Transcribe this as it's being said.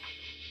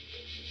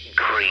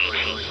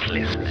Greetings,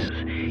 listeners.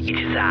 It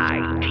is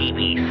I,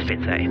 D.B.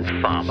 Spitzer,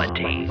 Informer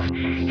Dave,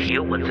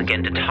 here once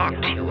again to talk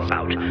to you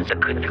about the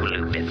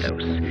Cthulhu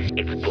mythos,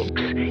 its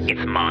books,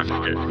 its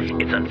monsters,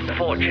 its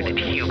unfortunate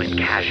human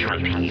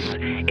casualties,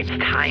 its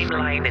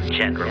timeline in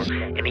general,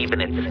 and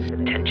even its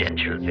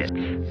tangential bits,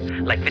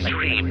 like the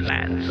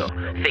dreamlands or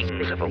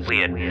things of a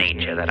weird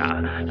nature that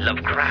are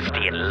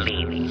Lovecraftian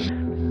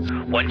leaning.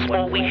 Once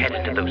more we head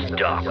into those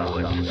dark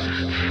woods,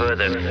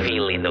 further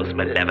feeling those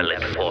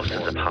malevolent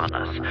forces upon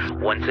us.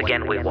 Once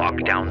again we walk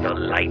down the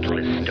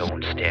lightless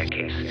stone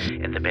staircase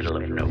in the middle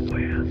of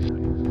nowhere.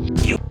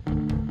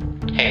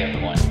 Hey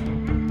everyone,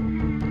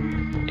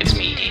 it's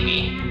me,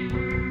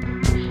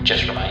 DB.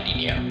 Just reminding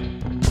you,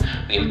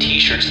 we have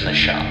t-shirts in the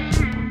shop.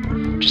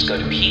 Just go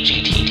to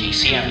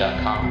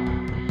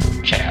pgttcm.com,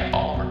 check out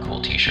all of our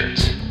cool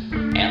t-shirts,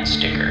 and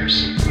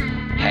stickers.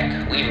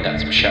 Heck, we even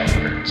got some shower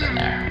curtains in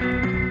there.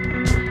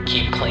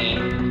 Keep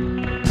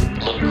clean,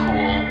 look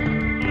cool,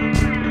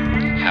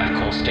 have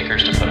cool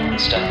stickers to put on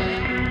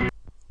stuff.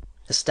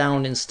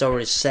 Astounding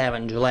Stories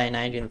 7, July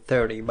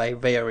 1930 by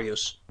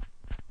Various.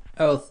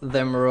 Earth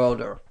the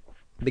Marauder,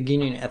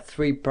 beginning a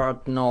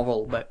three-part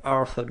novel by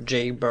Arthur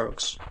J.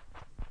 Burks.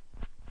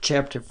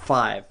 Chapter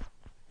 5.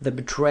 The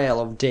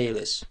Betrayal of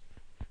Dalis.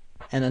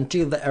 And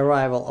until the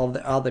arrival of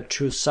the other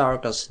two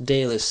Sarkas,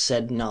 Dalis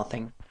said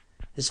nothing.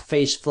 His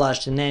face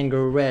flushed an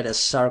angry red as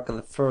Sarka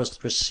the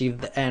First received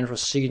the Andro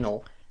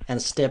signal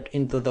and stepped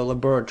into the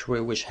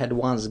laboratory which had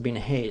once been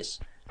his,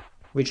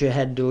 which he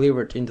had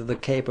delivered into the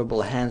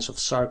capable hands of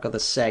Sarka the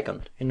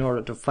Second, in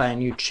order to find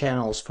new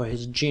channels for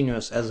his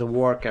genius as a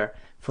worker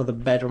for the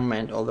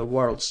betterment of the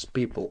world's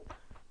people.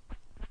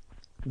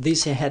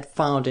 This he had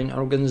found in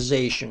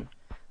organization,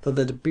 so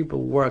that the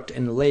people worked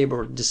and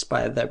labored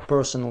despite their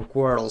personal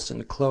quarrels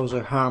in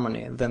closer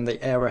harmony than they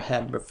ever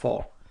had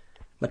before.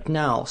 But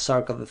now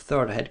Sarka the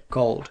Third had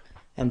called,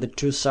 and the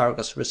two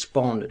Sarkas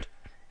responded.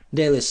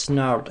 Dalis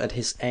snarled at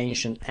his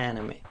ancient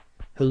enemy,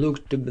 who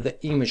looked to be the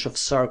image of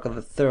Sarka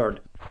the Third,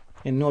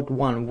 and not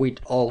one whit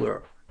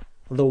older,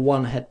 though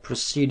one had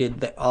preceded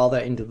the other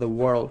into the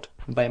world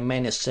by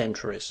many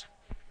centuries.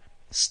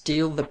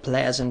 "Still the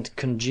pleasant,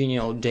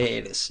 congenial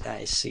Dalis,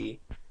 I see,"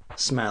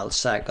 smiled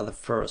Sarka the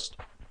First.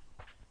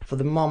 For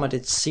the moment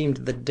it seemed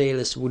that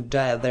Dalis would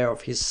die there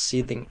of his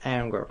seething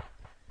anger.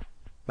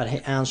 But he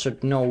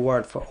answered no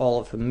word for all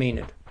of a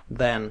minute.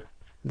 Then,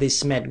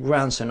 "This mad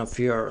grandson of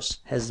yours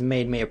has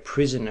made me a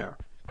prisoner,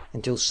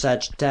 until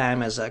such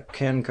time as I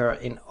concur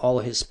in all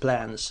his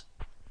plans."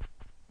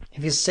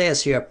 "If he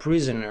says you are a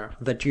prisoner,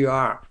 that you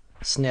are,"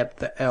 snapped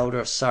the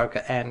elder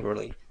Sarka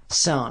angrily.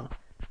 "Son,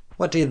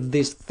 what is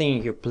this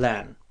thing you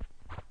plan?"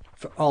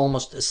 "For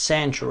almost a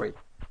century,"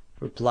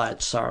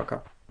 replied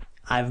Sarka,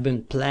 "I've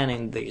been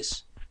planning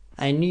this.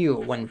 I knew,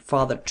 when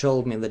father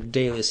told me that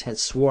Dalis had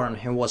sworn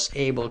he was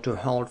able to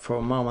halt for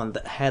a moment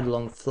the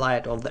headlong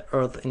flight of the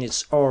Earth in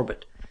its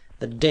orbit,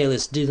 that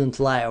Dalis didn't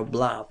lie or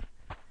bluff.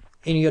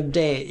 In your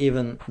day,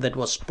 even, that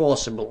was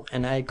possible,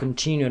 and I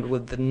continued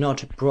with the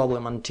knotty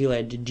problem until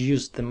I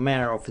deduced the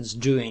manner of its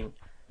doing.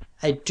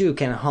 I too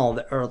can halt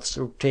the Earth's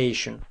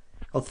rotation,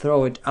 or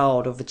throw it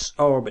out of its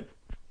orbit.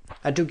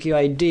 I took your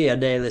idea,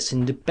 Dalis,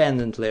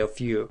 independently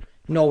of you,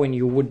 knowing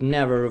you would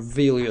never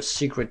reveal your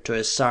secret to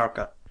a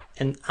Sarka,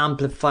 and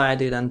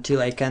amplified it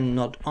until I can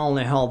not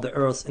only halt the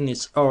Earth in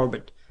its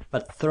orbit,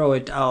 but throw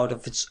it out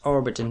of its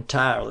orbit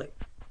entirely."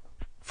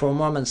 For a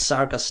moment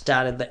Sarka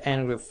studied the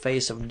angry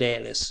face of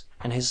Dalis,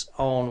 and his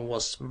own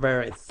was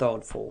very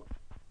thoughtful.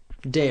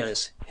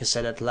 "Dalis," he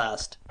said at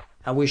last,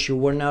 "I wish you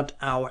were not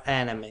our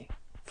enemy,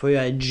 for you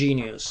are a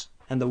genius,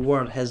 and the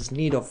world has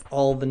need of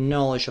all the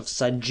knowledge of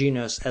such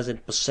genius as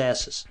it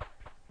possesses.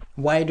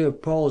 Why do you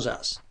oppose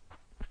us?"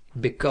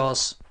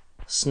 "Because,"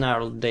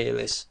 snarled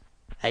Dalis,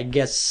 "I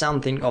guess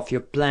something of your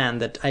plan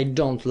that I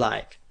don't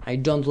like. I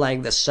don't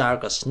like the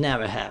Sarkas,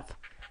 never have.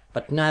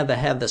 But neither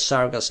have the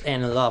Sarkas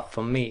any love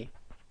for me.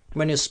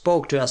 When you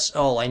spoke to us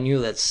all, I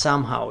knew that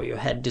somehow you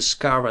had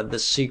discovered the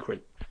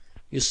secret.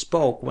 You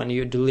spoke, when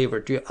you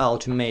delivered your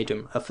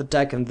ultimatum, of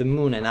attacking the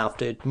Moon and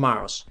after it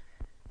Mars.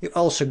 You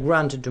also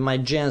granted to my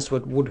Gens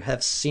what would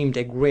have seemed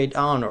a great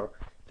honor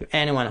to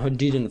anyone who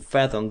didn't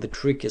fathom the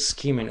tricky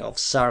scheming of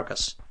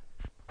Sarkas,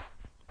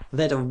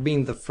 that of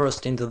being the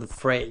first into the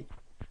fray.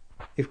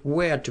 If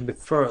we are to be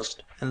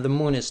first, and the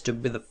Moon is to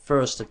be the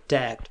first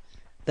attacked,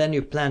 then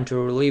you plan to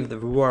relieve the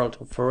world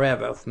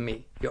forever of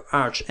me, your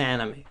arch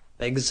enemy,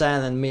 by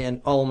exiling me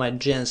and all my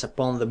Gens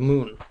upon the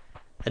Moon,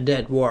 a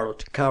dead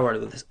world covered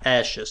with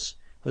ashes,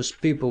 whose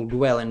people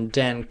dwell in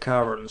dank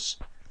caverns,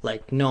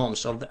 like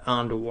gnomes of the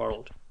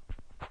underworld."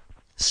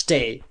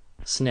 "Stay,"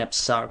 snapped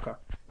Sarka,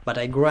 "but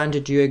I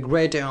granted you a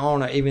greater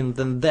honor even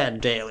than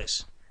that,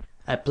 Dalis.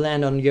 I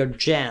planned on your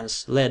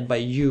Gens, led by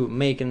you,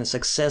 making a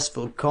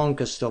successful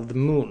conquest of the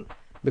Moon,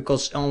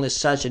 because only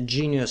such a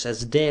genius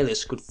as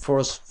Dalis could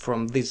force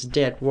from this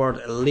dead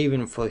world a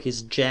living for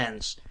his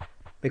Gens.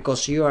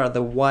 Because you are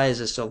the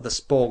wisest of the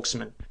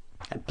spokesmen,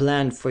 I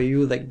planned for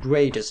you the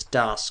greatest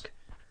task.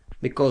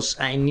 Because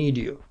I need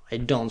you, I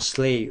don't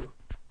slay you."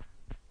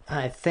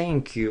 "I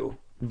thank you,"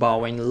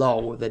 bowing low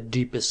with the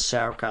deepest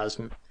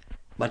sarcasm.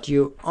 "But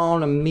you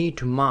honor me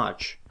too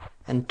much.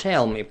 And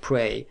tell me,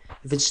 pray,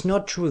 if it's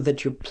not true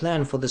that you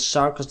plan for the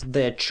Sarkas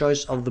their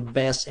choice of the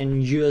best and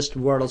newest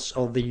worlds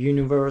of the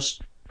universe?"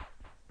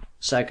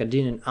 Sarka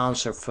didn't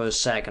answer for a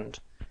second,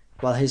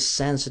 while his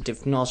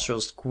sensitive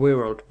nostrils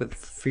quivered with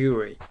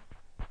fury.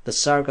 The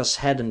Sarkas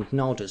hadn't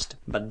noticed,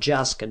 but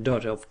Jaska,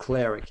 daughter of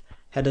Cleric,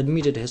 had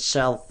admitted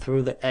herself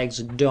through the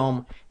exit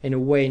dome in a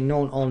way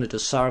known only to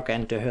Sarka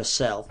and to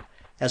herself,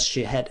 as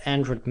she had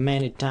entered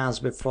many times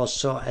before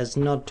so as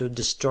not to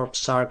disturb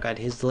Sarka at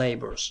his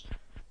labors.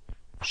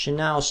 She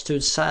now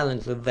stood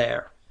silently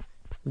there,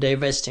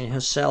 divesting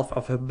herself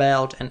of her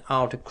belt and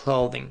outer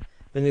clothing,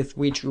 beneath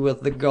which was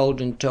the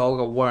golden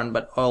toga worn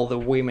by all the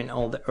women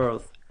of the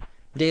earth.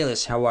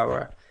 Dalis,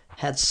 however,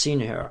 had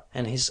seen her,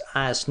 and his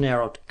eyes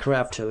narrowed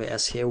craftily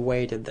as he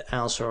awaited the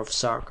answer of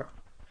Sarka.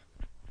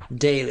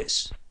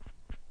 "Dalis,"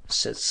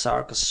 said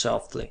Sarka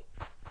softly,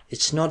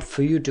 "it's not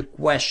for you to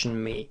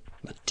question me,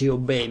 but to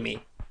obey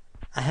me.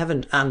 I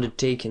haven't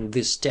undertaken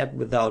this step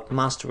without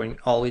mastering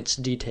all its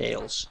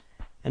details,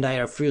 and I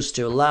refuse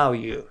to allow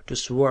you to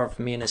swerve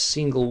me in a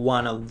single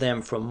one of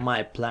them from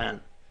my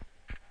plan."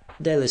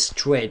 Dalis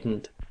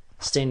straightened,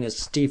 standing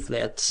stiffly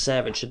at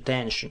savage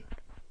attention,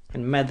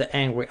 and met the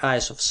angry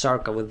eyes of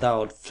Sarka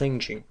without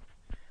flinching.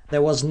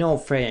 There was no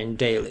fear in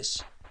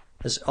Dalis,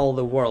 as all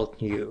the world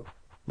knew,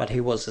 but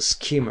he was a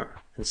schemer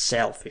and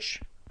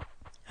selfish.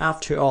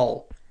 "After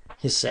all,"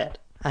 he said,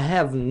 "I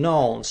have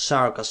known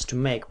Sarkas to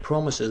make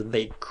promises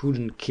they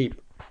couldn't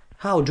keep.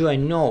 How do I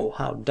know,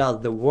 how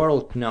does the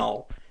world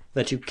know,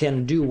 that you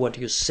can do what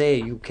you say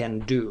you can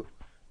do?"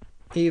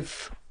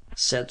 "If,"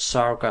 said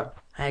Sarka,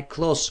 "I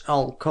close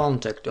all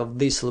contact of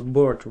this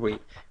laboratory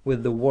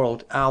with the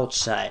world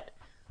outside,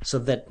 so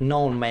that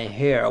none may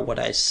hear what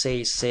I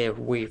say save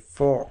we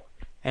four,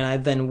 and I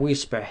then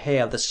whisper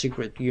here the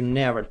secret you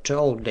never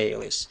told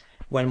Dalis,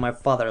 when my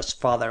father's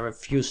father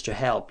refused to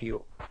help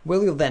you,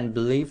 will you then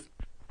believe?"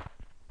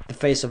 The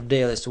face of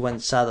Dalis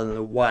went suddenly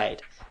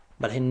white,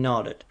 but he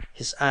nodded,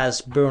 his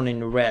eyes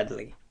burning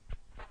redly.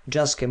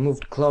 Jaska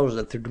moved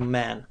closer to the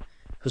man,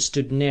 who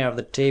stood near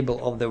the table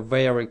of the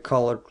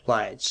vari-colored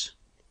lights.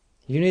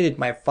 "You needed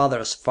my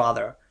father's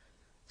father,"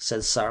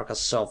 said Sarka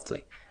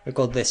softly,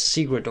 "because the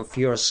secret of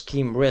your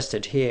scheme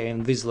rested here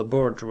in this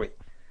laboratory,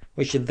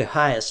 which is the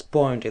highest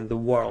point in the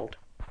world.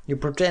 You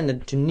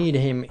pretended to need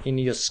him in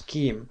your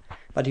scheme,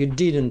 but you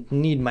didn't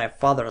need my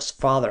father's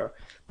father,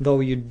 though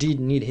you did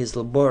need his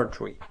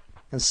laboratory,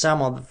 and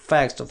some of the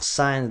facts of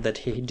science that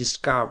he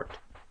discovered.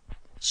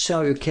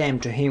 So you came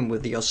to him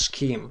with your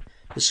scheme,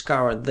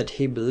 discovered that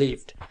he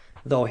believed,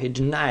 though he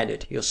denied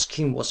it, your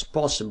scheme was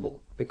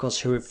possible,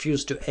 because he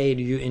refused to aid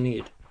you in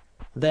it.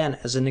 Then,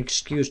 as an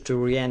excuse to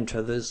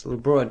re-enter this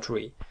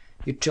laboratory,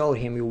 you told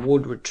him you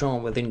would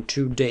return within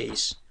 2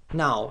 days.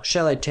 Now,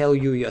 shall I tell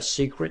you your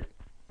secret?"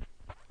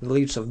 The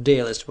lips of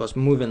Dalis was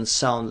moving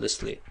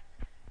soundlessly.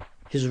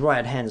 His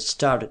right hand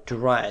started to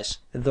rise,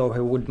 as though he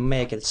would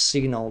make it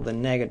signal the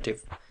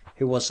negative.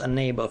 He was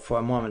unable for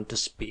a moment to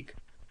speak.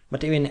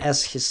 But even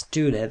as he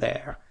stood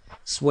there,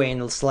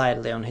 swaying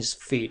slightly on his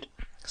feet,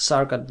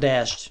 Sarka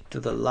dashed to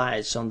the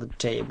lights on the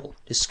table,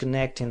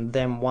 disconnecting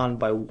them one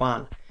by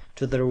one,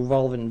 to the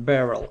revolving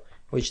barrel,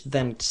 which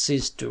then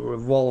ceased to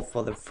revolve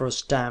for the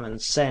first time in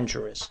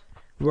centuries,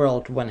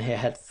 whirled when he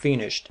had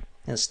finished,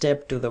 and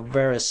stepped to the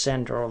very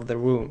center of the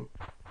room.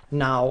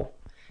 "Now,"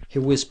 he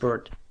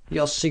whispered,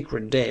 "your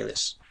secret,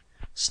 Dalis."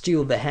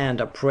 Still the hand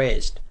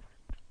upraised.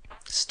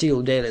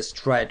 Still Dalis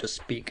tried to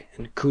speak,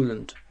 and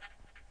couldn't.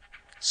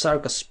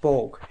 Sarka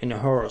spoke, in a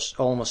hoarse,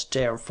 almost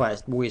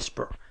terrified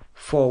whisper,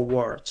 4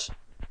 words.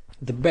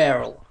 "The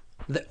barrel!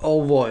 The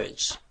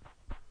ovoids!"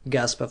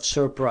 Gasp of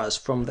surprise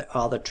from the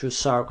other 2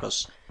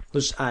 Sarkas,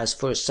 whose eyes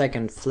for a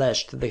second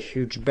flashed to the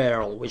huge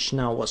barrel, which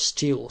now was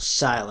still,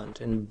 silent,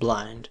 and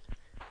blind.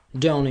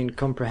 Dawning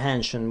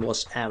comprehension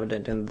was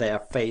evident in their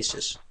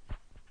faces.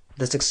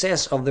 "The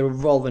success of the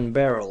revolving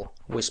barrel,"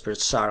 whispered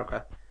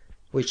Sarka,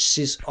 "which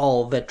sees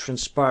all that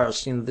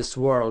transpires in this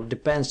world,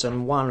 depends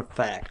on one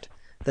fact,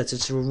 that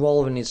its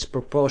revolving is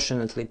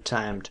proportionately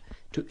timed,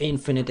 to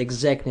infinite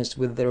exactness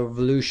with the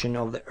revolution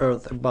of the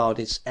Earth about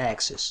its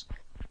axis.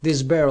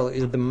 This barrel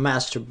is the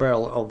master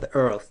barrel of the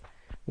Earth,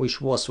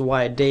 which was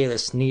why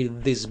Dalis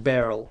needed this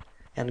barrel,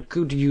 and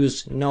could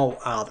use no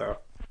other.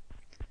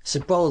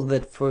 Suppose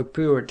that for a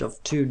period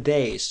of 2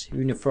 days,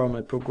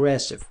 uniformly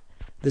progressive,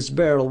 this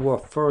barrel were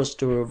forced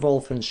to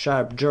revolve in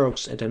sharp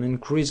jerks at an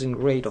increasing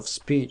rate of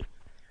speed,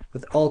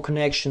 with all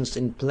connections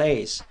in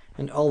place,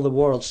 and all the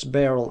world's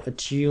barrel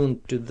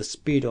attuned to the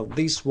speed of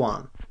this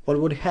one, what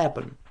would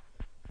happen?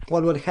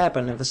 What would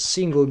happen if a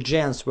single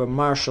Gens were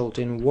marshaled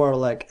in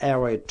warlike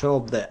array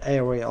atop the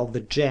area of the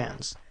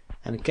Gens,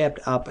 and kept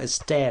up a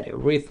steady,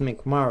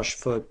 rhythmic march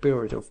for a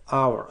period of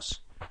hours?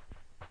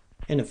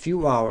 "In a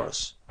few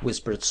hours,"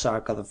 whispered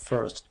Sarka the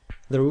First,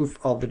 "the roof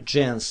of the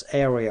Gens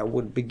area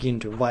would begin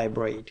to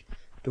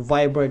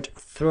vibrate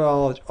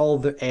throughout all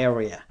the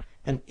area,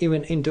 and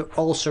even into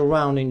all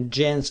surrounding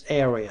Gens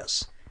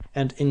areas,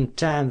 and in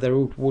time the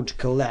roof would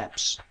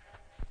collapse.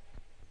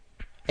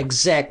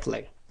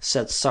 "Exactly,"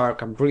 said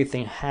Sarka,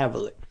 breathing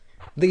heavily.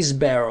 "This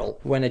Beryl,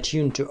 when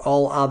attuned to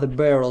all other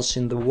Beryls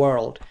in the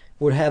world,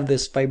 would have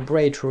this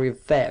vibratory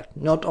effect,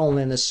 not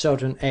only in a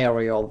certain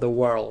area of the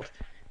world,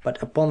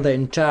 but upon the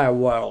entire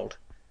world.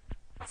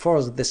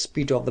 Force the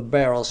speed of the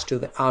Beryls to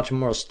the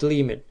uttermost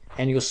limit,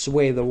 and you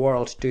sway the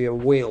world to your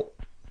will.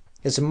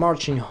 As a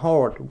marching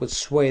horde would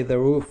sway the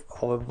roof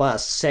of a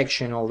vast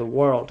section of the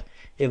world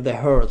if the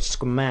horde's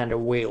commander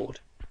willed.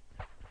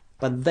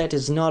 But that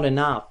is not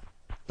enough.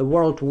 The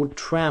world would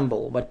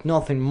tremble, but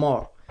nothing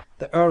more.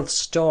 The Earth's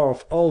store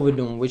of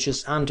Ovidum, which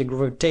is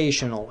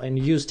anti-gravitational and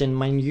used in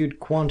minute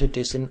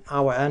quantities in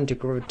our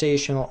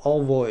anti-gravitational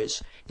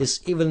ovoids,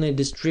 is evenly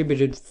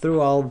distributed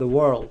throughout the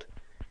world.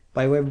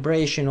 By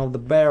vibration of the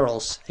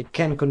Beryls, I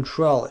can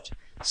control it,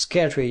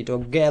 scatter it or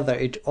gather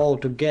it all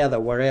together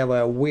wherever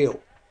I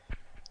will.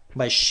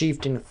 By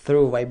shifting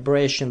through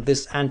vibration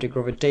this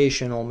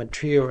anti-gravitational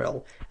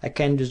material, I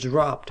can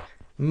disrupt,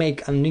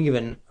 make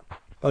uneven,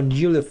 or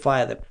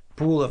nullify the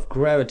pull of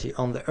gravity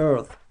on the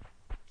Earth."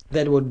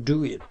 "That would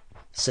do it,"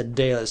 said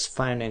Dalis,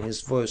 finding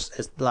his voice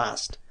at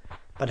last.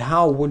 "But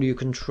how would you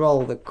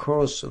control the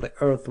course the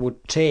Earth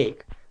would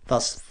take,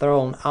 thus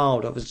thrown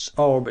out of its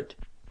orbit?"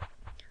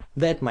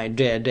 "That, my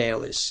dear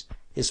Dalis,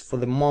 is for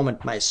the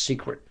moment my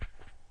secret."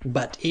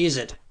 "But is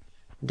it?"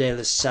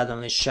 Dalis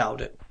suddenly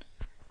shouted.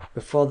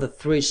 Before the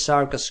three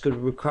Sarkas could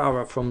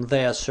recover from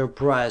their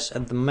surprise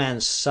at the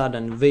man's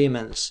sudden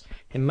vehemence,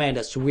 he made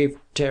a swift,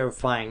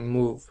 terrifying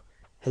move.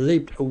 He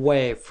leaped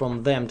away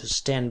from them to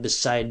stand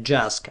beside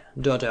Jaska,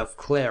 daughter of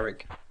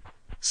Cleric.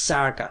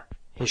 "Sarka!"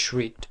 he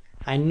shrieked.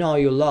 "I know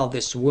you love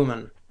this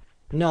woman.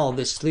 Know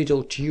this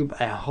little tube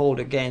I hold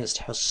against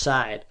her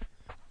side.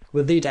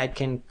 With it I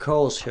can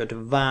cause her to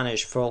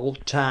vanish for all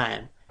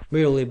time,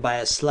 merely by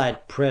a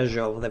slight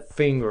pressure of the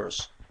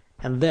fingers.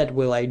 And that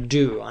will I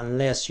do,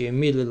 unless you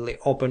immediately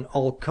open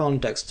all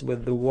contacts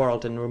with the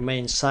world and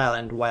remain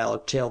silent while I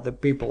tell the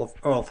people of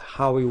Earth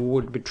how you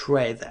would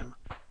betray them."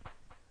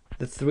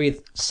 The three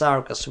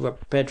Sarkas were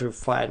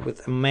petrified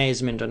with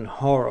amazement and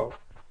horror,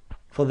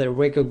 for they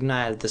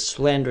recognized the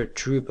slender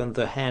tube in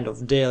the hand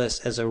of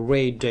Dalis as a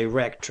Ray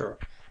Director,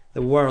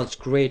 the world's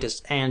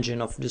greatest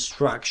engine of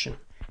destruction,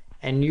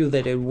 and knew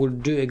that it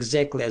would do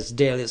exactly as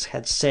Dalis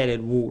had said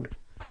it would.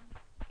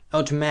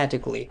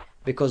 Automatically,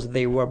 because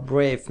they were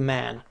brave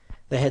men,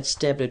 they had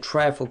stepped a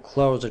trifle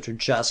closer to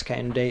Jaska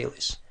and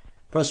Dalis.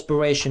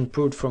 Perspiration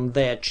poured from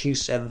their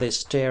cheeks as they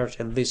stared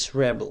at this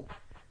rebel.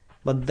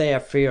 But their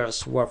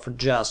fears were for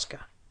Jaska,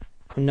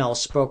 who now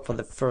spoke for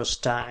the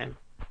first time.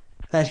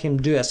 "Let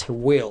him do as he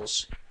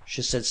wills,"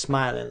 she said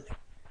smilingly,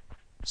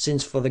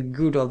 "since for the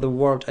good of the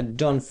world I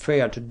don't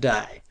fear to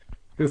die.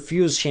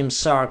 Refuse him,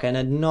 Sarka, and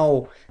I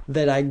know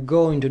that I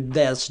go into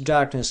death's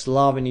darkness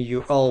loving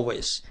you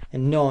always,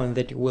 and knowing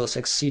that you will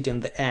succeed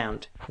in the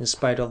end, in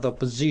spite of the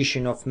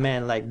opposition of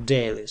men like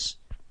Dalis."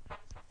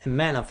 A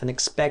man of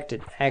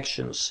unexpected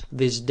actions,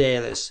 this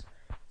Dalis.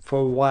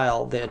 For a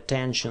while the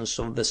attentions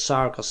of the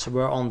Sarkas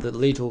were on the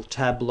little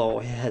tableau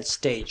he had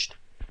staged.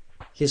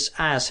 His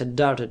eyes had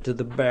darted to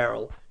the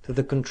Beryl, to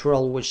the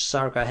control which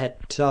Sarka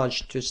had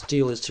touched to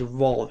still its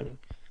revolving.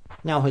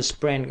 Now he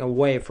sprang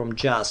away from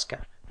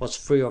Jaska, was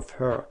free of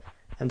her,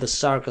 and the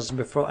Sarkas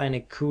before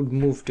any could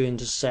move to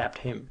intercept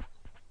him.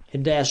 He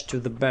dashed to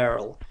the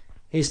Beryl.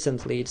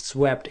 Instantly it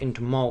swept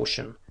into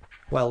motion,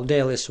 while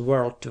Dalis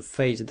whirled to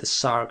face the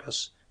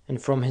Sarkas,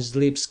 and from his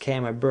lips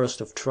came a burst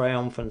of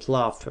triumphant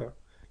laughter.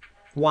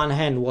 One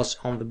hand was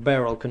on the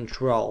Beryl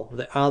control,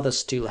 the other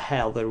still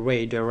held the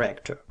Ray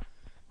Director.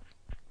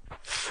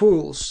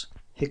 "Fools!"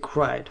 he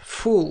cried.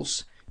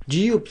 "Fools!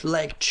 Duped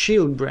like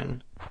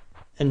children!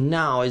 And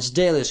now it's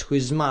Dalis who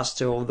is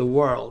master of the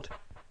world!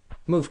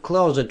 Move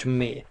closer to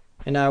me,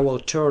 and I will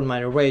turn my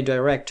Ray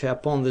Director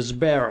upon this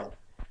Beryl,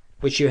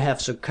 which you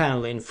have so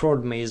kindly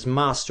informed me is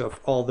master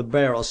of all the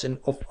Beryls and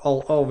of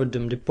all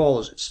Ovidum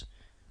deposits.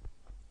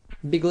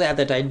 Be glad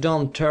that I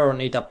don't turn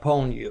it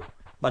upon you.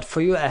 But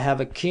for you I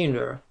have a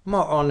kinder,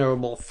 more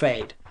honorable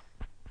fate.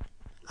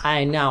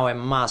 I now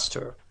am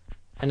master,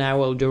 and I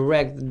will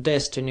direct the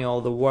destiny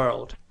of the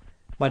world,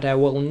 but I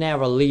will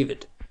never leave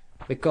it,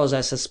 because I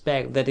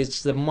suspect that it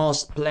is the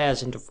most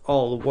pleasant of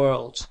all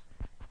worlds.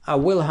 I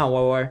will,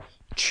 however,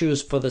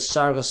 choose for the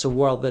Sarkas a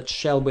world that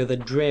shall be the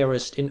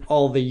dreariest in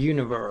all the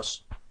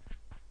universe."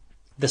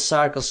 The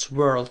Sarkas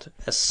whirled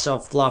as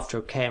soft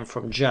laughter came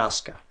from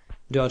Jaska,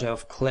 daughter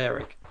of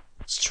Cleric.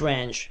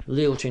 Strange,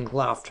 lilting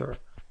laughter.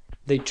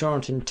 They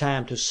turned in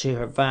time to see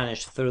her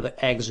vanish through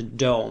the exit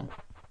dome,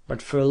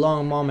 but for a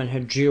long moment her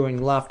jeering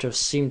laughter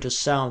seemed to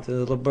sound in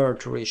the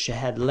laboratory she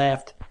had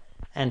left,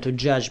 and to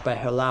judge by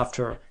her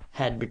laughter,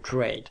 had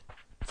betrayed.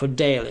 For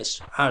Dalis,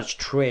 arch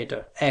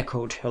traitor,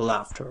 echoed her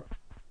laughter.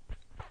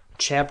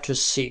 Chapter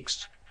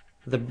 6.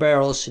 The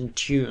Beryls in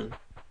Tune.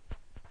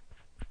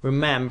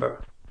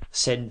 "Remember,"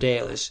 said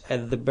Dalis,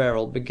 as the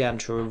Beryl began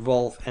to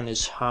revolve and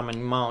its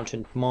humming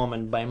mounted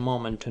moment by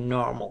moment to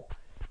normal,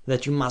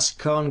 "that you must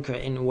conquer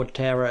in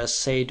whatever I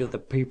say to the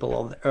people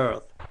of the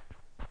Earth.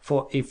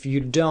 For if you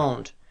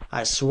don't,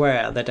 I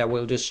swear that I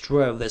will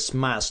destroy this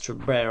Master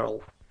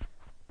Beryl.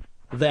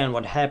 Then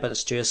what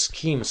happens to your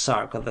scheme,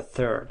 Sarka the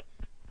Third?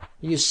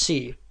 You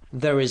see,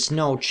 there is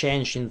no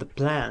change in the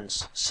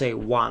plans, say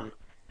one.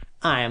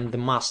 I am the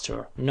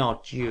master,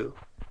 not you.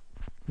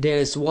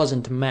 Dalis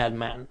wasn't a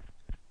madman,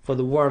 for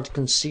the world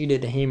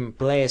considered him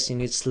placed in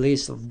its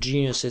list of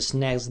geniuses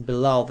next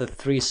below the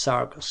three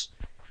Sarkas,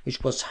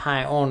 which was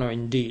high honor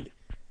indeed.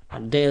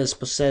 But Dalis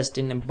possessed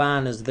in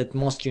abundance that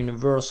most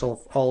universal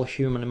of all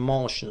human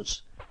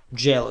emotions,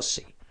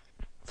 jealousy.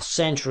 For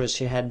centuries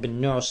he had been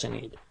nursing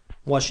it,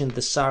 watching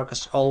the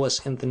Sarkas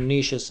always in the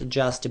niches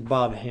just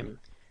above him,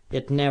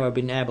 yet never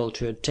been able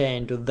to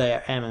attain to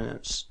their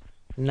eminence.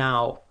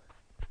 Now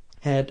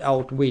he had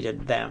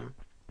outwitted them.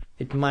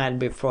 It might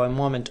be for a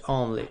moment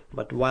only,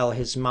 but while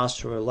his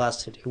mastery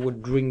lasted he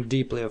would drink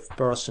deeply of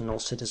personal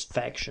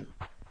satisfaction.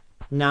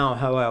 Now,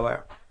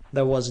 however,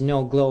 there was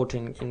no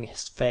gloating in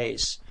his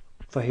face,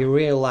 for he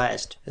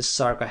realized, as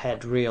Sarka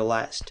had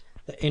realized,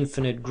 the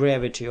infinite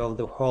gravity of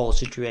the whole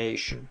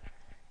situation.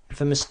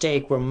 If a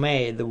mistake were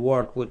made, the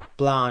world would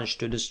plunge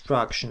to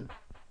destruction,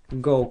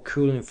 go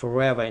cooling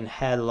forever in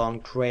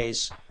headlong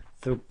race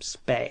through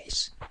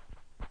space.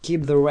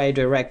 "Keep the ray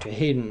director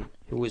hidden,"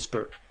 he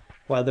whispered,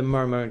 while the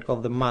murmuring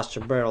of the Master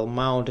Beryl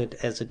mounted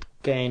as it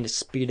gained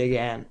speed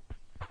again.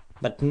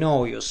 "But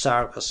know you,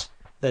 Sarkas,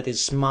 that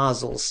its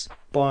muzzle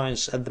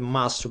points at the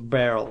Master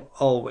Beryl,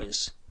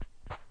 always."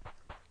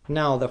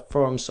 Now the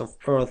forms of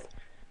Earth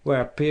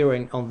were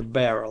appearing on the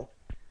Beryl.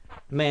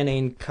 Many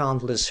in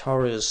countless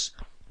horrors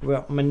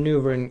were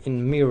maneuvering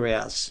in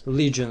myriads,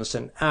 legions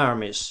and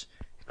armies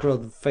across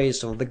the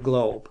face of the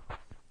globe.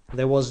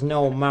 There was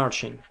no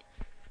marching,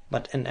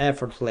 but an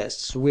effortless,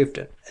 swift,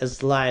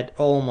 as light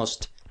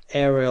almost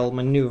aerial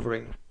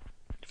maneuvering,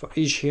 for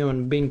each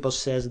human being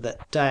possessed the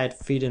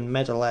tight-fitting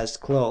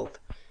metallized cloth,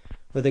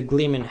 with a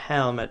gleaming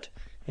helmet,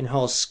 in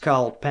whose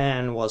skull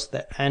pan was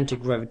the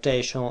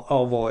anti-gravitational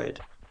ovoid,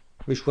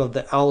 which was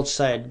the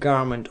outside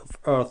garment of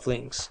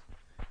Earthlings.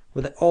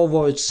 With the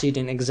ovoid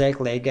sitting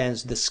exactly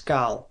against the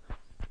skull,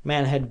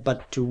 man had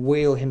but to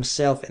wheel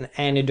himself in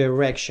any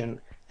direction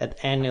at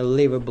any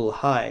livable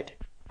height,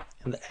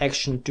 and the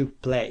action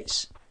took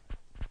place.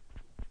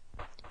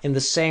 In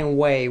the same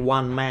way,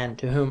 one man,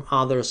 to whom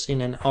others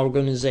in an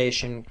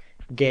organization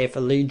gave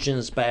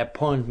allegiance by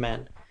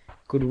appointment,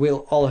 could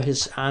will all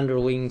his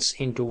underlings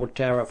into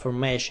whatever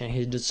formation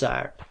he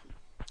desired,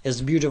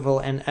 as beautiful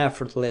and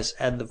effortless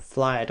as the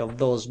flight of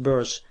those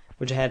birds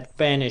which had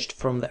vanished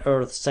from the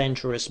earth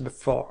centuries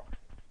before.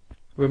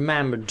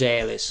 "Remember,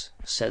 Dalis,"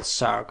 said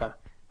Sarka,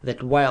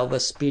 "that while the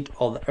speed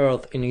of the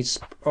earth in its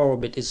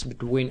orbit is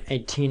between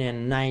 18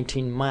 and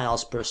 19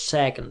 miles per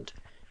second,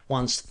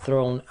 once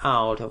thrown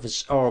out of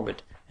its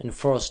orbit and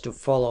forced to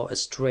follow a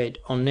straight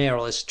or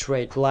nearly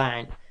straight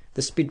line,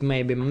 the speed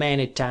may be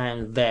many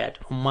times that,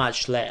 or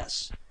much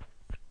less."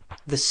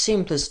 "The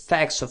simplest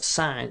facts of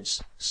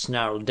science,"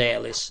 snarled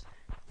Dalis,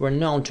 "were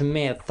known to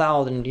me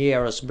 1,000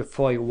 years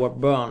before you were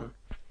born.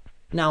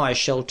 Now I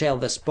shall tell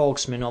the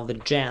Spokesman of the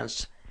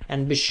Gens,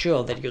 and be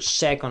sure that you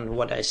second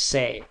what I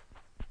say."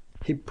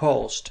 He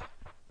paused,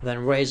 then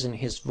raising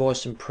his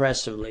voice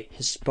impressively,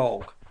 he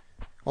spoke.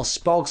 "O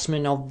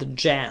Spokesmen of the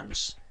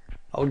Gens!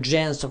 O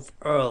Gens of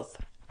Earth,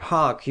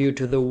 hark you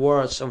to the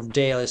words of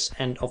Dalis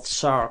and of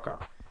Sarka!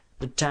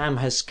 The time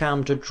has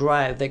come to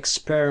try the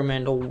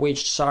experiment of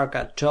which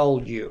Sarka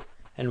told you,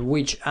 and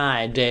which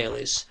I,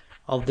 Dalis,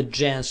 of the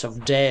Gens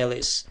of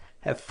Dalis,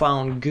 have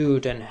found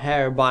good and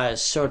hereby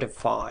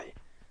certify.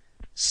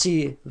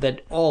 See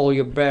that all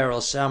your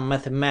Beryls are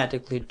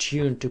mathematically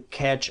tuned to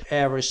catch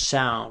every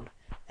sound,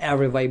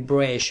 every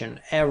vibration,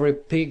 every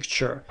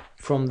picture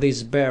from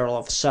this Beryl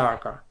of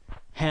Sarka,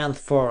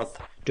 henceforth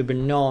to be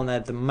known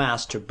as the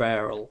Master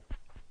Beryl.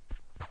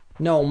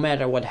 No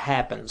matter what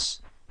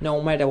happens,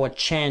 no matter what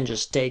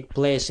changes take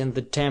place in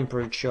the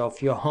temperature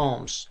of your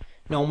homes,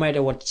 no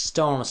matter what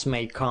storms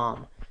may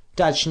come,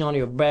 touch not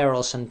your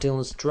Beryls until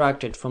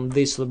instructed from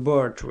this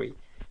laboratory.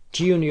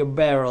 Tune your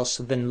Beryls,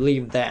 then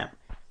leave them,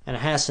 and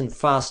hasten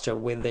faster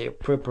with their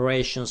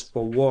preparations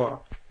for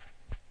war.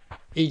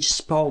 Each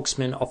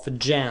Spokesman of a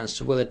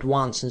Gens will at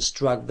once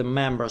instruct the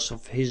members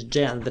of his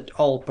Gens that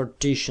all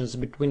partitions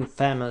between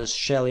families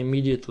shall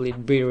immediately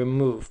be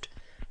removed,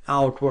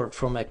 outward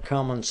from a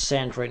common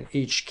center in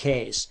each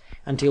case,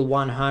 until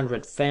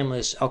 100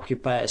 families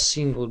occupy a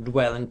single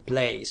dwelling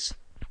place.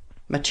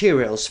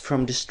 Materials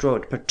from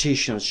destroyed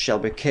partitions shall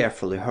be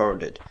carefully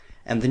hoarded,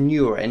 and the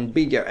newer and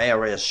bigger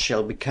areas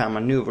shall become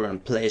maneuvering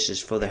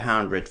places for the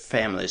 100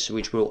 families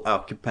which will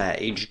occupy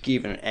each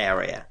given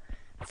area.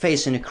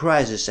 Facing a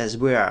crisis as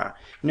we are,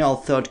 no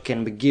thought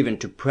can be given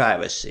to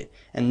privacy,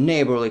 and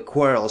neighborly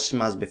quarrels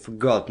must be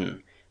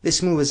forgotten.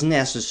 This move is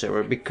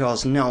necessary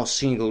because no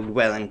single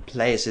dwelling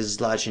place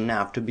is large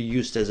enough to be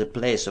used as a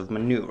place of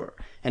maneuver,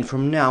 and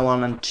from now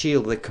on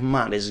until the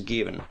command is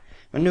given,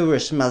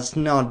 maneuvers must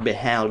not be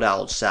held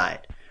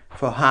outside.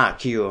 For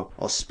hark you,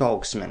 O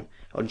Spokesmen,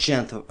 O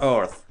Gens of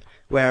Earth,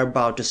 we are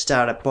about to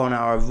start upon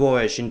our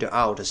voyage into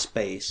outer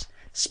space.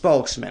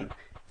 Spokesmen,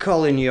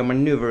 call in your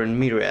maneuvering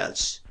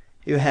myriads.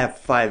 You have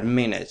 5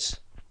 minutes.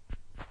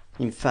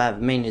 In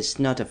 5 minutes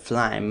not a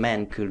flying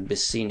man could be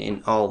seen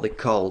in all the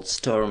cold,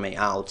 stormy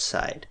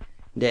outside.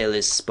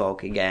 Dalis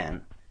spoke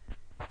again.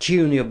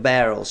 "Tune your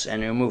barrels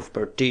and remove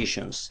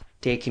partitions,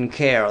 taking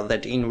care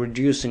that in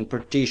reducing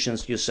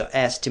partitions you so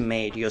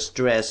estimate your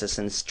stresses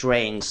and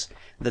strains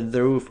that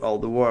the roof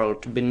of the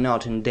world be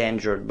not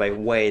endangered by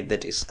weight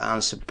that is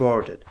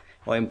unsupported,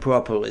 or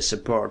improperly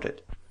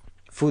supported.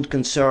 Food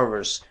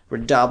conservers,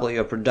 redouble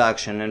your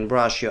production and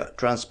rush your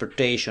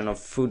transportation of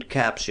food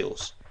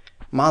capsules.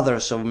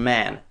 Mothers of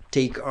men,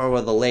 take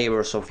over the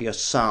labors of your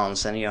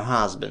sons and your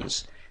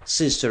husbands.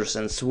 Sisters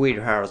and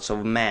sweethearts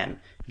of men,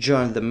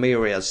 join the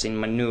myriads in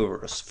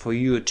maneuvers, for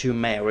you too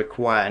may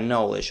require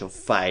knowledge of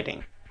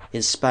fighting."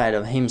 In spite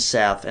of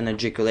himself, an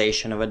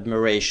ejaculation of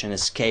admiration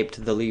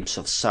escaped the lips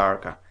of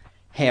Sarka.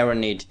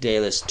 Hearing it,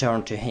 Dalis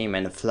turned to him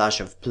and a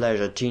flush of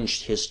pleasure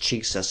tinged his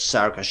cheeks as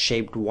Sarka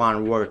shaped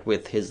one word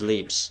with his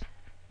lips.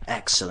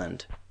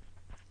 "Excellent."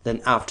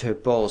 Then after a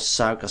pause,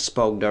 Sarka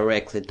spoke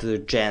directly to the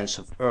Gens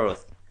of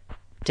Earth.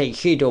 "Take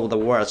heed of the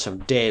words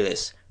of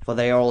Dalis, for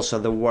they are also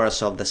the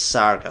words of the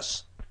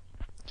Sarkas."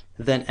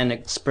 Then an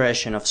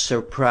expression of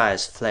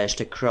surprise flashed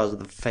across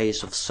the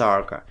face of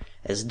Sarka,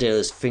 as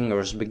Dalis'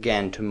 fingers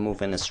began to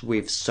move in a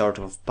swift sort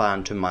of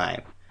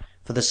pantomime.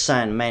 For the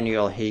sign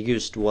manual he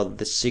used was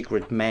the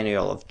secret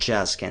manual of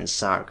Jaska and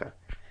Sarka.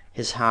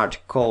 His heart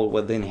cold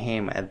within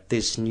him at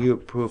this new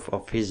proof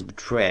of his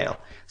betrayal,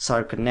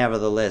 Sarka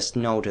nevertheless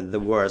noted the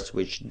words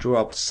which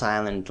dropped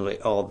silently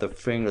off the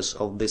fingers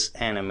of this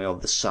enemy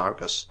of the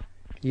Sarkas.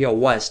 "You are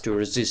wise to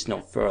resist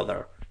no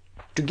further.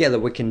 Together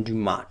we can do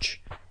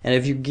much. And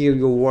if you give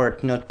your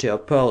word not to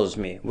oppose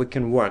me, we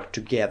can work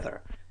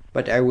together.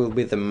 But I will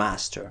be the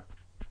master.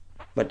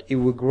 But if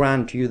we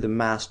grant you the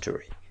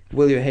mastery,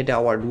 will you heed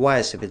our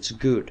advice if it's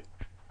good?"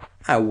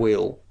 "I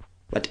will.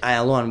 But I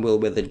alone will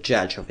be the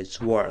judge of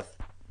its worth."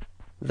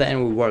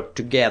 "Then we work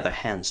together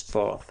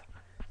henceforth.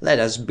 Let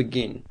us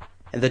begin.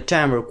 In the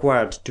time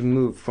required to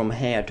move from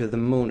here to the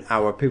Moon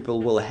our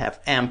people will have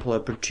ample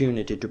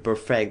opportunity to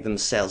perfect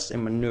themselves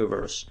in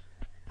maneuvers.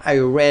 Are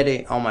you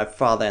ready, O my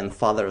father and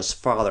father's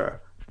father?"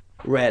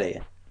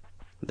 "Ready,"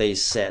 they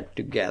said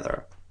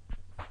together.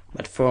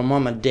 But for a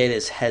moment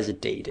Dalis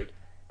hesitated.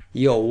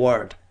 "Your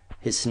word,"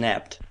 he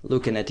snapped,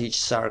 looking at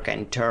each Sarka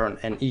in turn,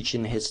 and each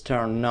in his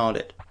turn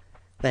nodded.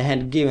 They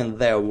had given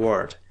their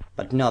word,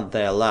 but not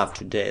their love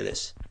to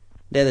Dalis.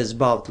 Dalis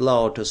bowed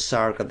low to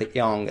Sarka the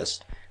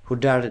youngest, who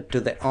darted to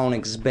the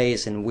onyx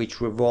base in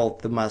which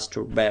revolved the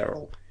Master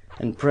Beryl,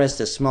 and pressed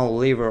a small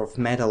lever of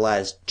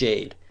metallized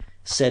jade,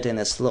 set in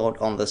a slot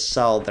on the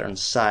southern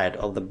side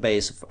of the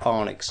base of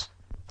onyx.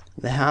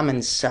 The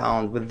humming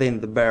sound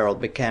within the barrel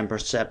became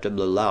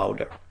perceptibly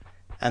louder,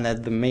 and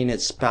as the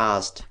minutes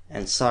passed,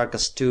 and Sarka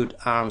stood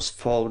arms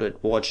folded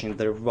watching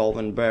the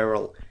revolving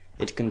barrel,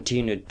 it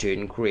continued to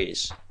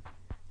increase.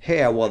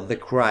 Here was the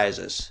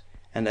crisis,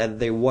 and as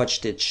they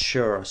watched its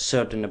sure,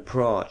 certain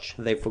approach,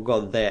 they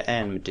forgot their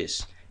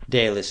enmities,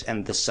 Dalis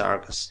and the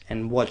Sarkas,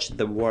 and watched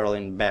the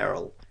whirling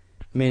barrel.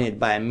 Minute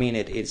by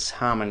minute its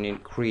humming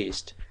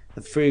increased.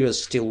 The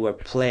figures still were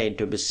plain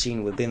to be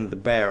seen within the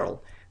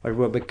barrel, but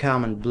were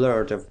becoming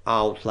blurred of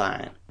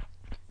outline.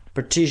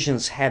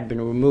 Partitions had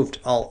been removed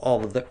all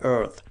over the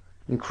Earth,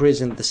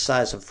 increasing the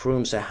size of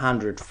rooms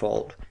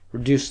 100-fold,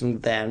 reducing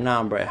their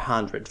number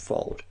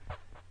 100-fold.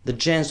 The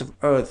Gens of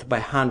Earth by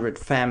 100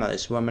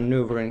 families were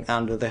maneuvering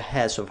under the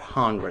heads of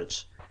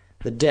hundreds.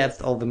 The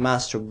depth of the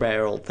Master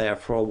Beryl,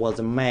 therefore, was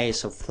a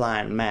maze of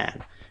flying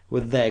men,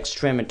 with their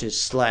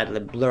extremities slightly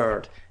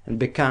blurred, and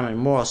becoming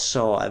more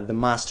so as the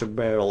Master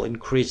Beryl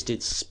increased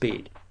its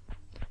speed.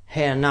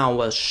 Here now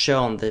was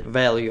shown the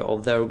value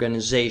of the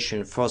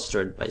organization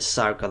fostered by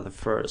Sarka the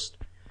First,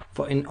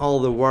 for in all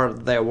the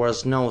world there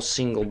was no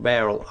single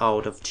Beryl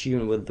out of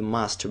tune with the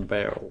Master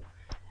Beryl.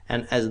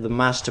 And as the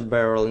Master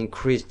Beryl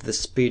increased the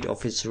speed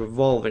of its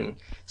revolving,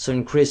 so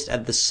increased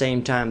at the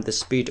same time the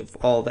speed of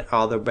all the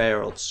other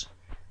barrels.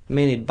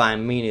 Minute by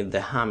minute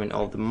the humming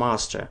of the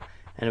Master,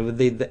 and with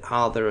it the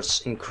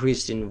others,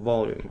 increased in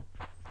volume.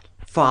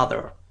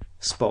 "Father,"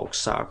 spoke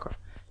Sarka,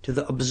 "to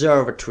the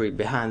observatory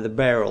behind the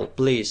barrel,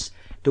 please,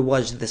 to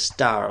watch the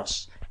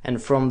stars, and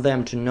from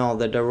them to know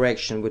the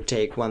direction we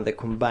take when the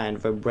combined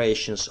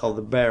vibrations of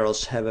the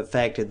barrels have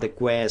affected the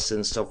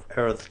quiescence of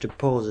Earth to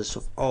poses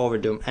of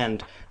Ovidum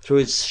and, through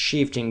its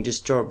shifting,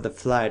 disturb the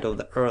flight of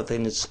the Earth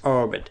in its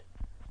orbit."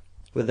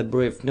 With a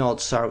brief nod,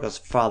 Sarka's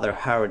father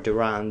hurried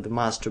around the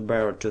Master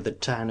Beryl to the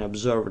tiny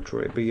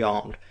observatory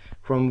beyond,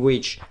 from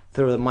which,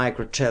 through the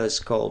micro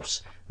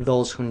telescopes,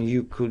 those who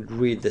knew could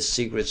read the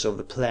secrets of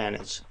the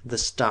planets, the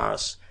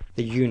stars,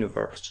 the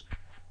universe.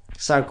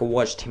 Sarka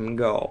watched him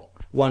go,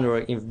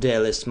 wondering if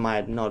Dalis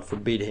might not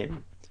forbid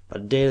him,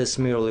 but Dalis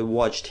merely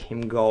watched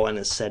him go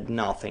and said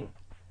nothing.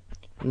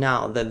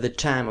 Now that the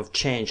time of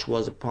change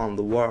was upon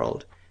the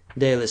world,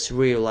 Dalis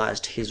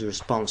realized his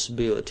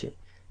responsibility.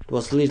 It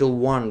was little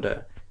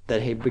wonder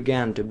that he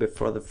began to be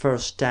for the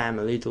first time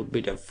a little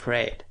bit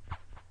afraid.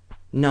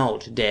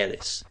 "Note,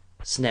 Dalis,"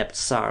 snapped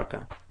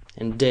Sarka,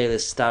 and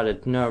Dalis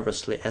started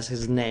nervously as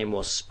his name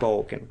was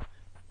spoken.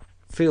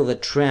 Feel the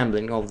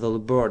trembling of the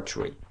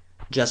laboratory,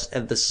 just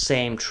as the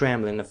same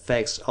trembling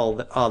affects all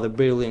the other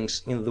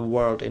buildings in the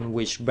world in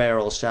which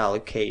Barrels are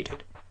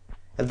located.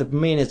 As the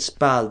minutes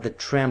pass, the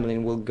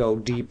trembling will go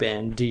deeper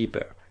and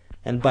deeper,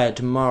 and by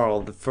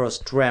tomorrow the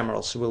first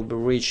tremors will be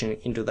reaching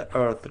into the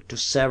earth to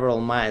several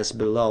miles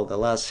below the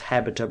last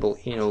habitable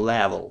inner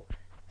level,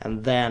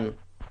 and then,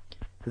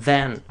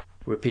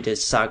 repeated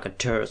Sarka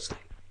tersely,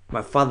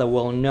 my father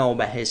will know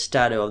by his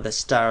study of the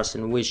stars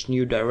in which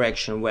new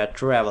direction we are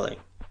traveling.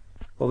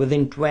 For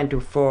within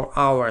 24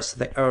 hours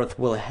the Earth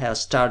will have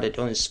started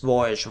on its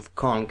voyage of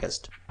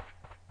conquest."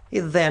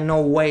 "Is there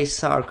no way,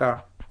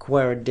 Sarka,"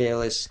 queried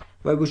Dalis,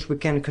 "by which we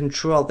can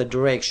control the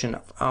direction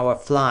of our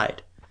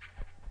flight?"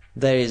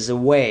 "There is a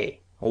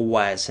way, O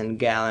wise and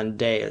gallant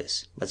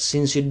Dalis, but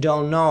since you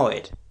don't know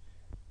it,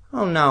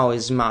 who now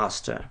is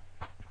master?"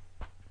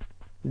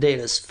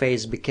 Dalis'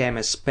 face became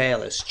as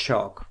pale as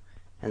chalk,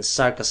 and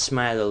Sarka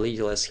smiled a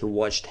little as he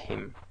watched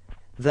him.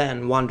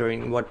 Then,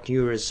 wondering what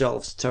new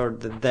resolve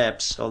stirred the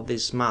depths of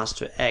this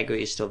master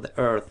egoist of the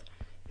earth,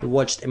 he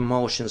watched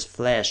emotions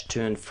flash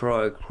to and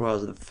fro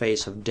across the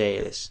face of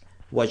Dalis,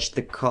 watched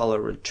the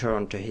color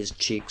return to his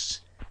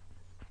cheeks.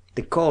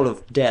 The cold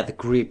of death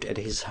gripped at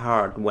his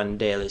heart when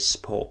Dalis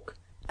spoke.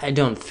 "I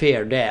don't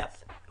fear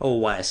death, O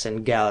wise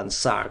and gallant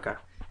Sarka,"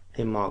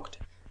 he mocked,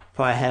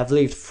 "for I have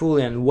lived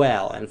fully and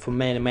well, and for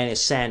many, many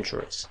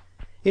centuries.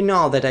 You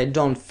know that I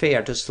don't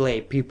fear to slay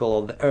people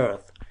of the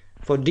earth.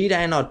 For did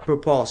I not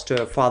propose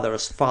to a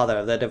father's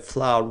father that a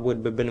flood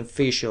would be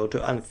beneficial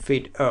to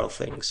unfit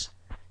earthlings?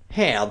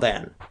 Here,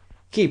 then,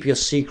 keep your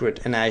secret,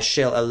 and I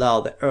shall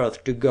allow the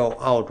earth to go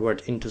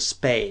outward into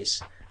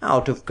space,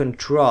 out of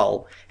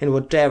control, in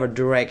whatever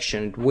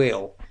direction it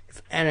will,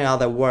 if any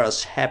other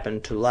worlds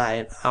happen to lie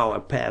in our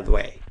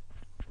pathway."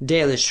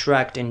 Dalis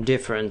shrugged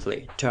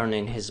indifferently,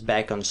 turning his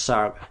back on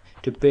Sarka,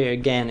 to peer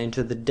again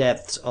into the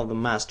depths of the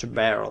Master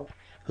Beryl,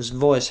 whose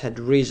voice had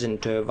risen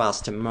to a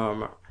vaster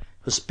murmur,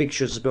 whose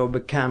pictures were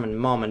becoming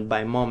moment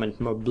by moment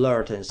more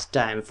blurred as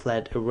time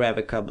fled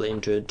irrevocably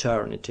into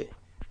eternity.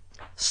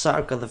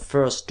 Sarka the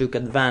First took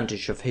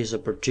advantage of his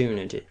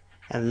opportunity,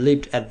 and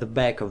leaped at the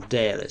back of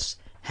Dalis,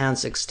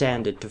 hands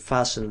extended to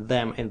fasten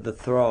them in the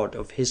throat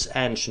of his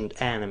ancient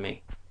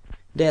enemy.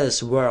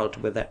 Dalis whirled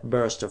with a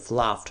burst of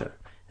laughter,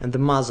 and the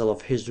muzzle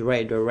of his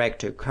ray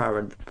director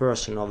covered the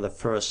person of the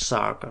first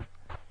Sarka.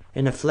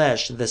 In a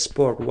flash the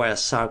spot where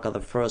Sarka the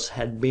First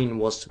had been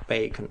was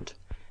vacant,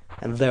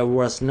 and there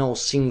was no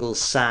single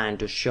sign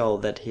to show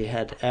that he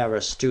had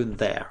ever stood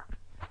there.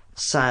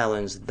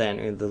 Silence then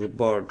in the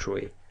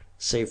laboratory,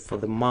 save for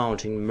the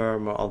mounting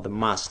murmur of the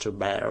Master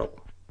Beryl.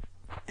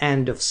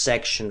 End of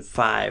section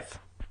 5.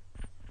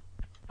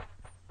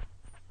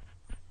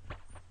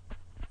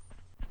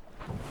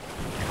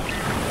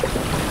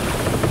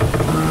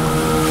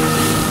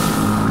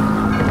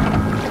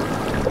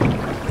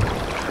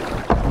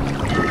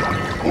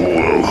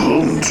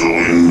 Welcome to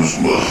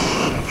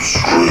Innsmouth,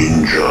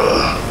 stranger.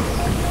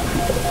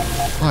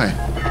 Hi,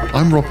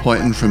 I'm Rob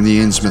Whiten from the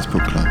Innsmouth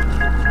Book Club.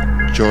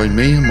 Join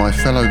me and my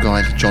fellow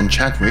guide John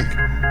Chadwick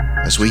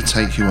as we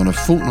take you on a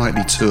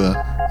fortnightly tour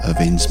of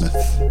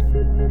Innsmouth.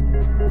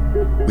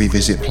 We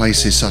visit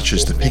places such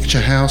as the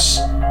Picture House,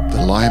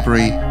 the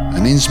Library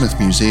and Innsmouth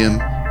Museum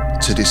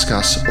to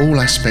discuss all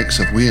aspects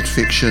of weird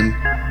fiction,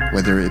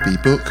 whether it be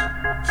book,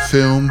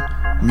 film,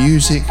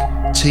 music,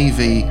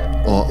 TV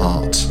or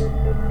art.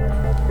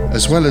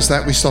 As well as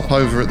that, we stop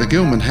over at the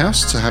Gilman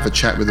House to have a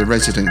chat with a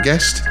resident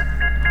guest.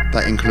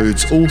 That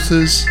includes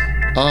authors,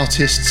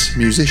 artists,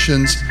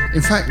 musicians,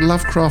 in fact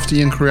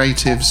Lovecraftian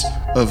creatives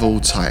of all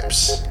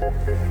types.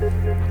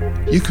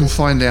 You can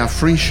find our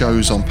free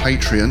shows on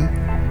Patreon,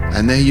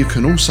 and there you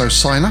can also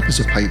sign up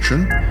as a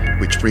patron,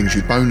 which brings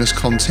you bonus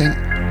content,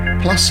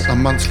 plus a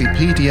monthly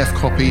PDF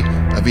copy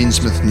of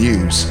Innsmouth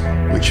News,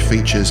 which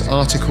features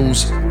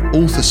articles,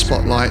 author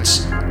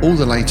spotlights, all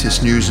the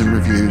latest news and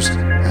reviews,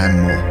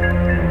 and more.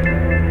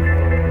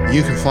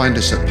 You can find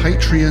us at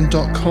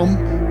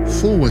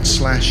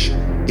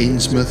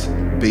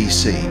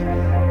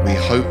patreon.com/InnsmouthBC. We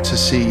hope to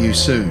see you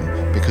soon,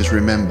 because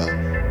remember,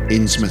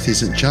 Innsmouth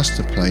isn't just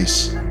a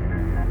place,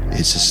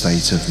 it's a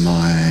state of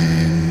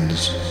mind.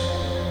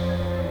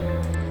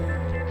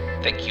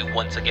 Thank you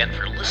once again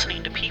for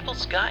listening to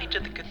People's Guide to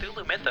the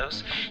Cthulhu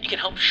Mythos. You can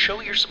help show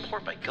your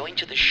support by going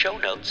to the show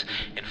notes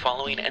and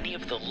following any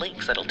of the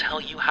links that'll tell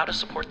you how to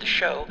support the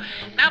show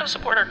and how to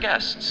support our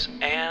guests.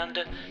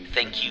 And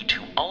thank you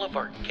to all of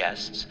our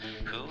guests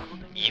who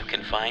you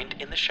can find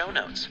in the show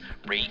notes.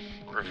 Rate,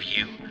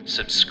 review,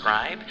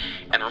 subscribe,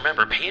 and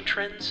remember,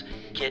 patrons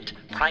get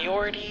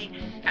priority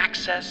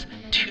access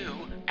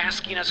to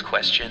asking us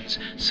questions,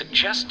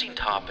 suggesting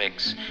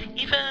topics,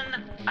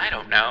 even, I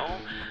don't know,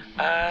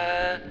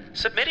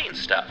 submitting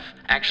stuff.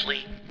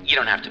 Actually, you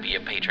don't have to be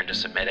a patron to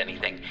submit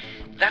anything.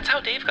 That's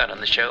how Dave got on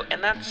the show,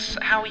 and that's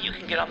how you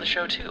can get on the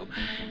show too.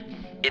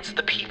 It's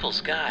the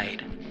People's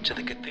Guide to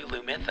the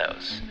Cthulhu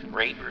Mythos.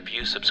 Rate,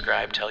 review,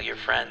 subscribe, tell your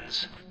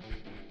friends.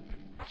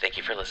 Thank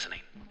you for listening.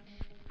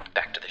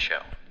 Back to the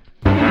show.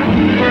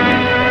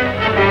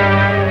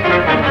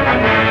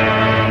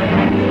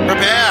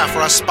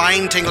 for a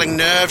spine-tingling,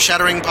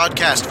 nerve-shattering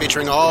podcast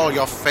featuring all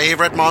your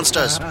favorite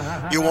monsters.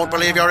 You won't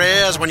believe your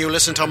ears when you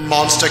listen to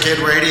Monster Kid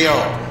Radio.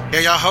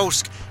 Hear your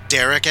host,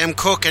 Derek M.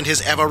 Cook, and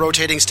his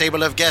ever-rotating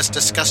stable of guests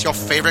discuss your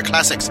favorite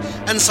classics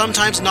and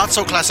sometimes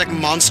not-so-classic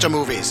monster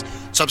movies.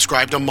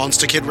 Subscribe to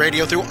Monster Kid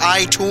Radio through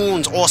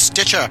iTunes or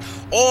Stitcher,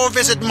 or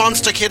visit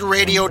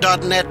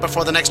monsterkidradio.net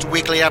before the next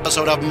weekly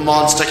episode of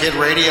Monster Kid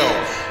Radio.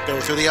 Go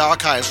through the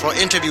archives for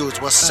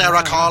interviews with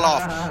Sarah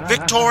Karloff,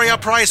 Victoria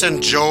Price,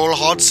 and Joel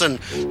Hodgson.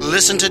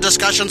 Listen to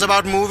discussions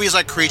about movies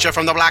like Creature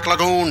from the Black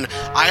Lagoon,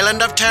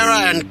 Island of Terror,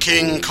 and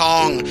King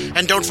Kong.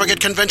 And don't forget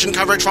convention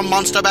coverage from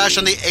Monster Bash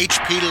and the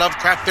H.P.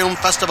 Lovecraft Film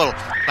Festival,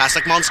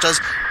 Classic Monsters,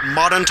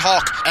 Modern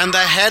Talk, and the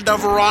Head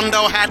of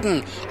Rondo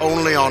Hatton,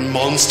 only on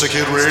Monster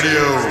Kid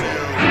Radio.